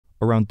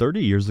Around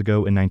 30 years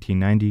ago in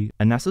 1990,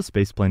 a NASA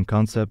spaceplane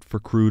concept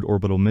for crewed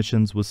orbital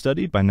missions was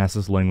studied by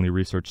NASA's Langley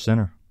Research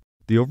Center.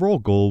 The overall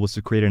goal was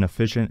to create an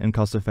efficient and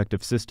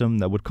cost-effective system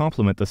that would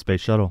complement the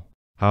Space Shuttle.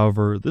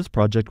 However, this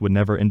project would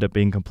never end up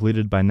being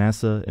completed by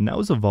NASA and now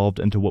has evolved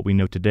into what we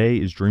know today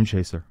as Dream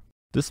Chaser.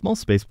 This small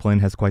spaceplane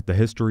has quite the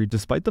history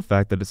despite the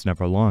fact that it's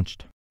never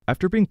launched.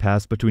 After being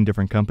passed between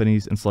different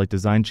companies and slight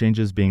design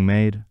changes being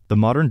made, the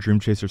modern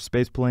Dream Chaser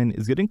spaceplane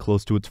is getting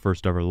close to its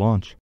first ever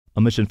launch,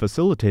 a mission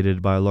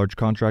facilitated by a large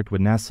contract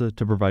with NASA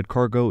to provide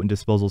cargo and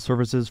disposal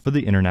services for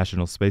the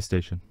International Space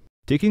Station.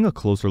 Taking a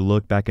closer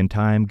look back in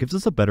time gives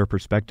us a better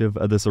perspective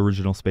of this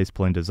original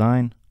spaceplane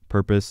design,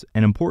 purpose,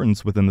 and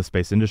importance within the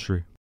space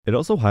industry. It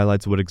also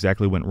highlights what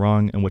exactly went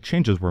wrong and what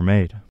changes were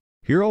made.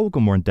 Here I will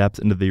go more in depth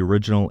into the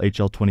original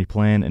HL-20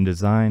 plan and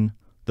design,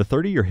 the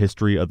 30-year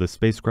history of the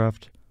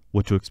spacecraft,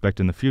 what to expect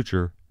in the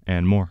future,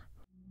 and more.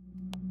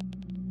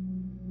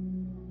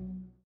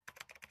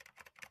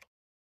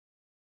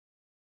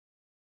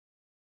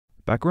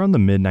 Back around the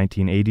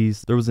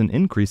mid-1980s, there was an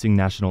increasing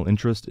national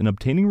interest in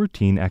obtaining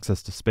routine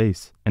access to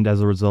space, and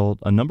as a result,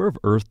 a number of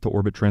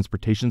Earth-to-orbit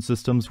transportation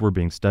systems were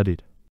being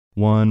studied.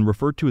 One,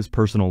 referred to as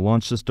Personal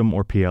Launch System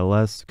or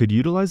PLS, could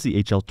utilize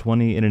the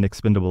HL-20 in an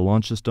expendable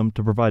launch system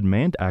to provide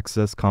manned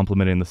access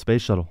complementing the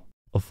Space Shuttle.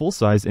 A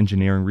full-size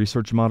engineering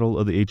research model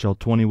of the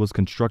HL-20 was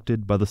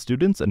constructed by the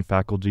students and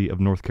faculty of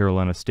North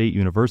Carolina State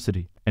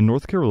University and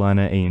North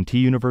Carolina A&T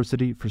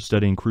University for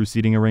studying crew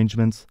seating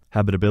arrangements,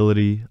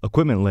 habitability,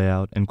 equipment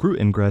layout, and crew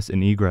ingress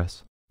and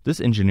egress.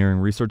 This engineering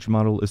research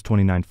model is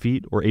 29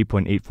 feet or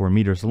 8.84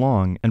 meters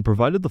long and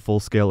provided the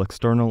full-scale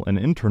external and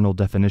internal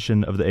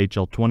definition of the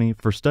HL-20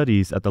 for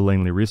studies at the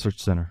Langley Research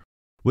Center.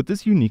 With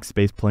this unique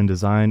spaceplane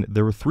design,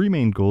 there were three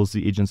main goals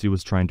the agency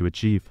was trying to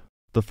achieve.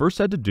 The first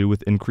had to do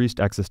with increased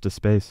access to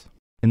space.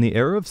 In the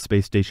era of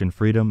space station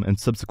freedom and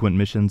subsequent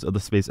missions of the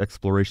Space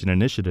Exploration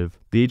Initiative,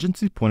 the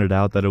agency pointed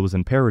out that it was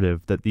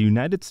imperative that the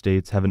United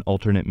States have an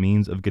alternate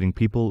means of getting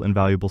people and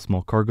valuable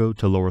small cargo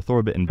to low Earth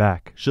orbit and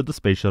back, should the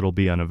Space Shuttle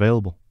be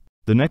unavailable.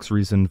 The next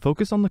reason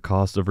focused on the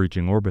cost of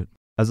reaching orbit.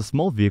 As a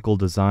small vehicle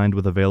designed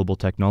with available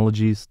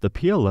technologies, the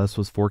PLS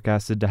was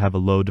forecasted to have a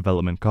low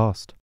development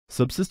cost.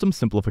 Subsystem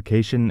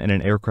simplification and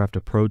an aircraft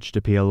approach to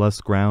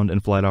PLS ground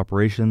and flight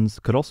operations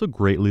could also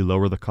greatly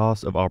lower the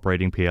cost of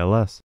operating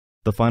PLS.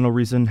 The final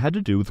reason had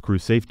to do with crew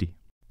safety.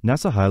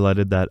 NASA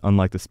highlighted that,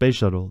 unlike the Space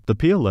Shuttle, the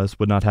PLS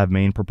would not have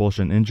main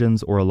propulsion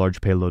engines or a large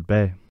payload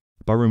bay.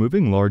 By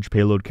removing large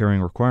payload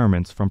carrying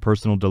requirements from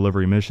personal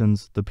delivery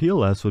missions, the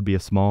PLS would be a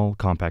small,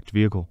 compact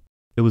vehicle.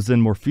 It was then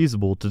more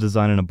feasible to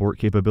design an abort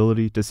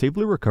capability to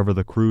safely recover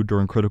the crew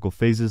during critical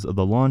phases of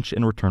the launch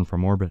and return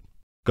from orbit.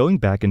 Going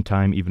back in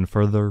time even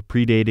further,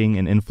 predating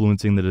and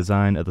influencing the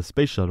design of the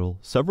Space Shuttle,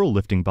 several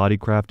lifting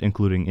bodycraft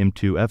including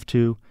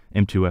M2F2,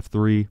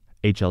 M2F3,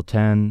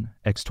 HL-10,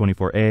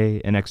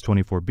 X-24A, and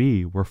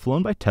X-24B were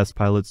flown by test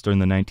pilots during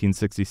the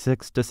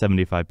 1966 to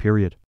 75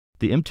 period.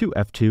 The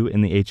M2F2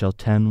 and the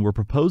HL-10 were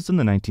proposed in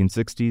the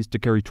 1960s to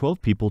carry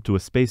 12 people to a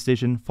space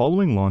station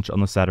following launch on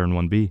the Saturn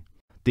 1B.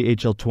 The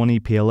HL-20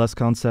 PLS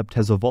concept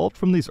has evolved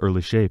from these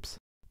early shapes.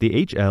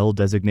 The HL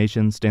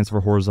designation stands for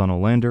Horizontal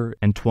Lander,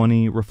 and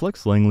 20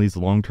 reflects Langley's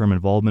long-term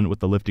involvement with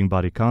the lifting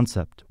body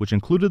concept, which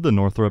included the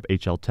Northrop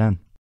HL-10.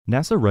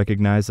 NASA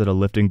recognized that a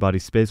lifting body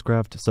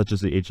spacecraft, such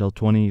as the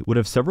HL-20, would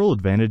have several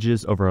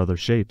advantages over other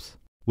shapes.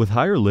 With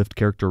higher lift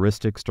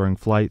characteristics during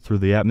flight through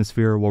the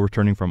atmosphere while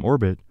returning from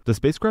orbit, the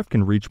spacecraft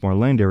can reach more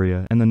land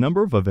area, and the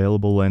number of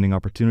available landing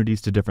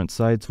opportunities to different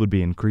sites would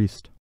be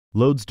increased.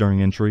 Loads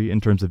during entry,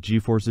 in terms of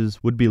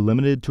G-forces, would be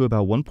limited to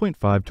about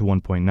 1.5 to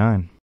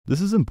 1.9. This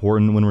is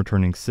important when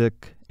returning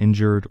sick,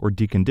 injured, or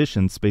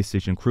deconditioned space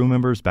station crew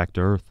members back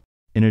to Earth.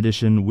 In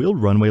addition, wheeled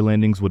runway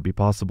landings would be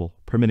possible,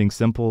 permitting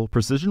simple,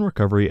 precision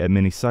recovery at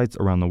many sites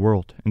around the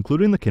world,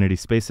 including the Kennedy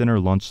Space Center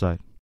launch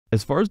site.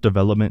 As far as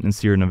development and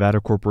Sierra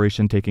Nevada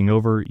Corporation taking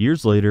over,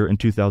 years later in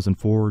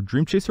 2004,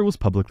 Dream Chaser was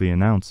publicly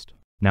announced.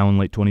 Now in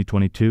late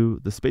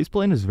 2022, the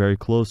spaceplane is very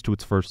close to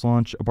its first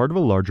launch, a part of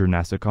a larger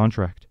NASA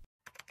contract.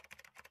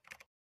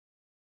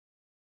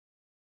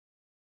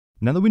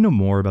 Now that we know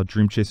more about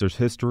Dream Chaser's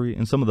history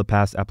and some of the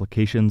past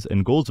applications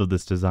and goals of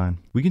this design,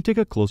 we can take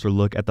a closer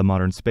look at the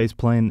modern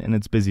spaceplane and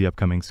its busy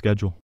upcoming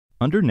schedule.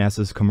 Under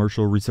NASA's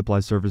Commercial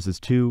Resupply Services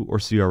 2 or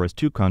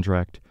CRS-2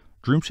 contract,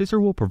 Dream Chaser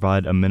will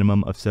provide a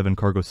minimum of 7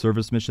 cargo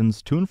service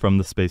missions to and from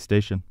the space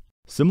station.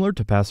 Similar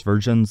to past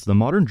versions, the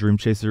modern Dream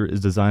Chaser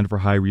is designed for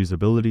high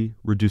reusability,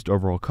 reduced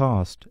overall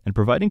cost, and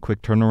providing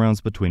quick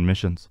turnarounds between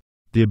missions.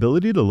 The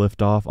ability to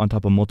lift off on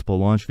top of multiple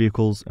launch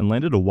vehicles and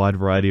land at a wide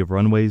variety of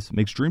runways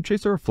makes Dream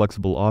Chaser a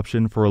flexible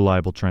option for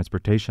reliable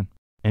transportation.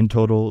 In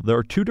total, there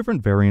are 2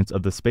 different variants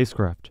of the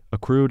spacecraft, a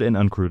crewed and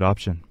uncrewed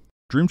option.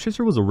 Dream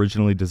Chaser was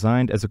originally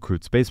designed as a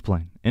crewed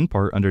spaceplane, in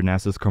part under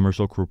NASA's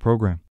Commercial Crew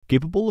Program,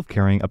 capable of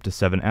carrying up to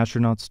 7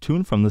 astronauts to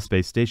and from the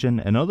space station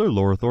and other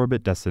low Earth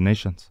orbit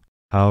destinations.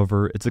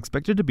 However, it's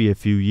expected to be a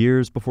few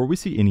years before we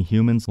see any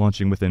humans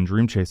launching within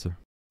Dream Chaser.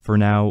 For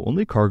now,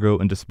 only cargo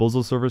and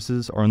disposal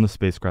services are on the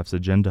spacecraft's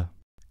agenda.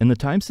 In the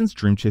time since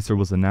Dream Chaser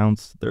was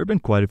announced, there have been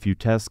quite a few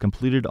tests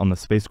completed on the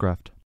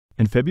spacecraft.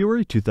 In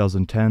February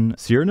 2010,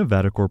 Sierra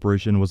Nevada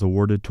Corporation was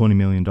awarded $20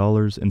 million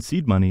in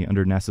seed money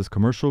under NASA's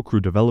Commercial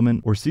Crew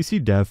Development or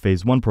CCDEV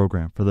Phase 1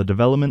 program for the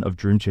development of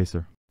Dream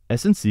Chaser.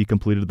 S&C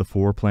completed the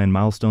 4 planned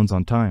milestones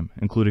on time,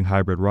 including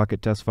hybrid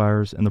rocket test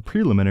fires and the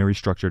preliminary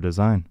structure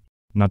design.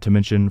 Not to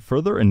mention,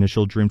 further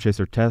initial Dream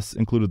Chaser tests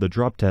included the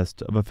drop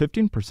test of a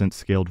 15%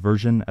 scaled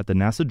version at the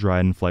NASA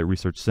Dryden Flight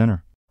Research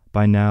Center.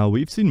 By now,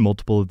 we've seen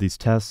multiple of these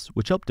tests,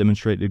 which help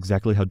demonstrate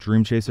exactly how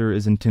Dream Chaser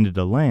is intended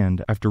to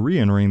land after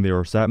re-entering the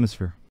Earth's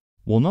atmosphere.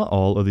 While not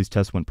all of these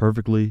tests went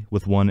perfectly,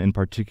 with one in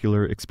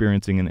particular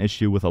experiencing an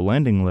issue with a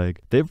landing leg,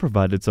 they have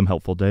provided some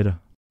helpful data.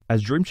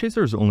 As Dream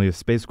Chaser is only a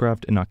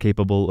spacecraft and not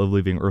capable of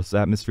leaving Earth's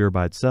atmosphere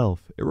by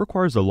itself, it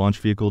requires a launch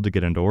vehicle to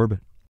get into orbit.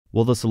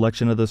 While the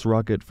selection of this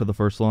rocket for the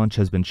first launch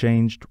has been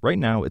changed, right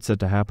now it's set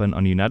to happen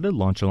on United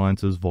Launch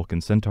Alliance's Vulcan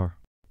Centaur.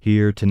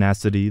 Here,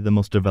 Tenacity, the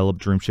most developed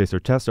Dream Chaser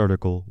test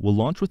article, will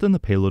launch within the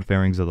payload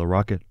fairings of the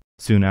rocket.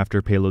 Soon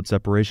after payload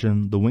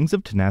separation, the wings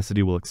of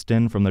Tenacity will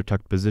extend from their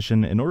tucked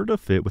position in order to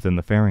fit within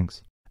the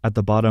fairings. At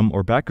the bottom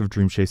or back of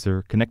Dream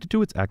Chaser, connected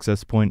to its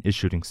access point, is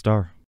Shooting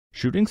Star.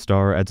 Shooting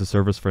Star adds a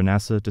service for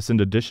NASA to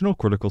send additional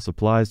critical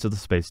supplies to the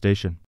space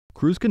station.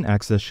 Crews can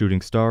access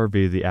Shooting Star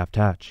via the aft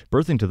hatch,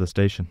 berthing to the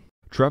station.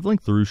 Traveling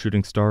through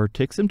Shooting Star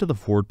takes them to the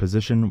forward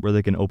position where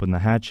they can open the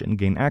hatch and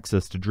gain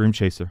access to Dream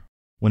Chaser.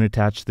 When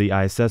attached to the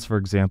ISS, for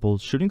example,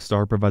 Shooting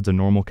Star provides a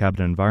normal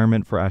cabin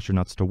environment for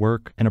astronauts to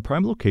work and a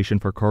prime location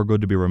for cargo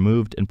to be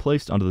removed and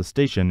placed onto the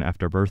station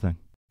after berthing.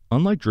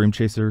 Unlike Dream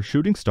Chaser,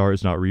 Shooting Star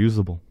is not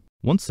reusable.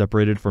 Once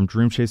separated from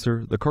Dream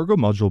Chaser, the cargo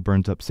module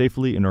burns up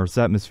safely in Earth's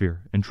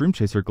atmosphere, and Dream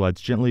Chaser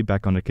glides gently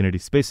back onto Kennedy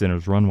Space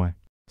Center's runway.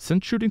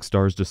 Since Shooting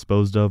Star is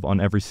disposed of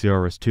on every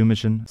CRS-2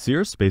 mission,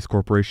 Sierra Space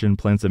Corporation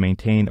plans to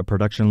maintain a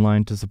production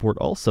line to support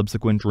all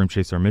subsequent Dream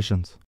Chaser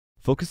missions.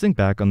 Focusing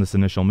back on this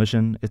initial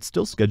mission, it's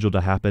still scheduled to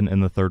happen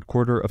in the third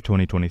quarter of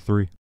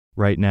 2023.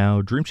 Right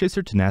now, Dream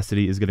Chaser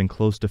Tenacity is getting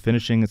close to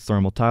finishing its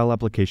thermal tile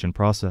application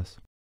process.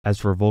 As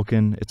for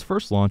Vulcan, its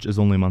first launch is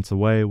only months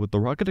away, with the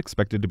rocket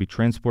expected to be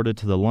transported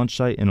to the launch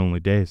site in only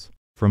days.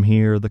 From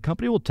here, the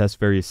company will test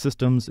various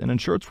systems and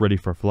ensure it's ready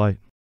for flight.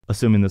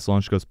 Assuming this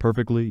launch goes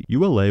perfectly,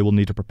 ULA will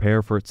need to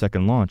prepare for its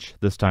second launch,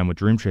 this time with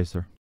Dream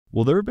Chaser.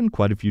 While there have been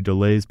quite a few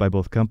delays by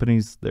both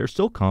companies, they are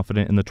still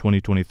confident in the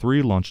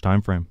 2023 launch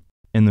timeframe.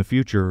 In the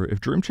future, if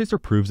Dream Chaser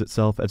proves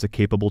itself as a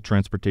capable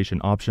transportation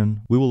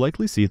option, we will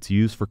likely see its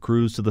use for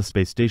crews to the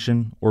space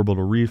station,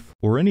 orbital reef,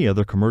 or any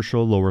other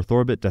commercial low Earth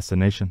orbit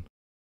destination.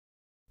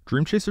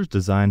 Dream Chaser's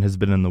design has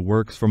been in the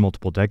works for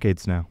multiple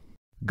decades now.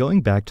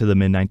 Going back to the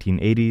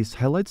mid-1980s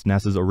highlights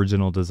NASA's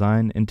original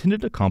design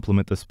intended to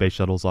complement the Space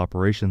Shuttle's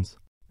operations.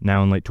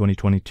 Now in late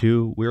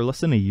 2022, we are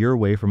less than a year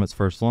away from its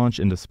first launch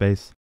into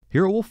space.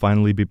 Here it will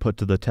finally be put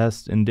to the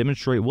test and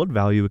demonstrate what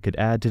value it could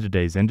add to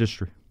today's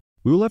industry.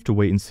 We will have to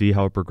wait and see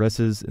how it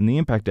progresses and the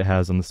impact it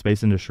has on the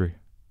space industry.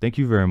 Thank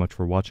you very much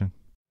for watching.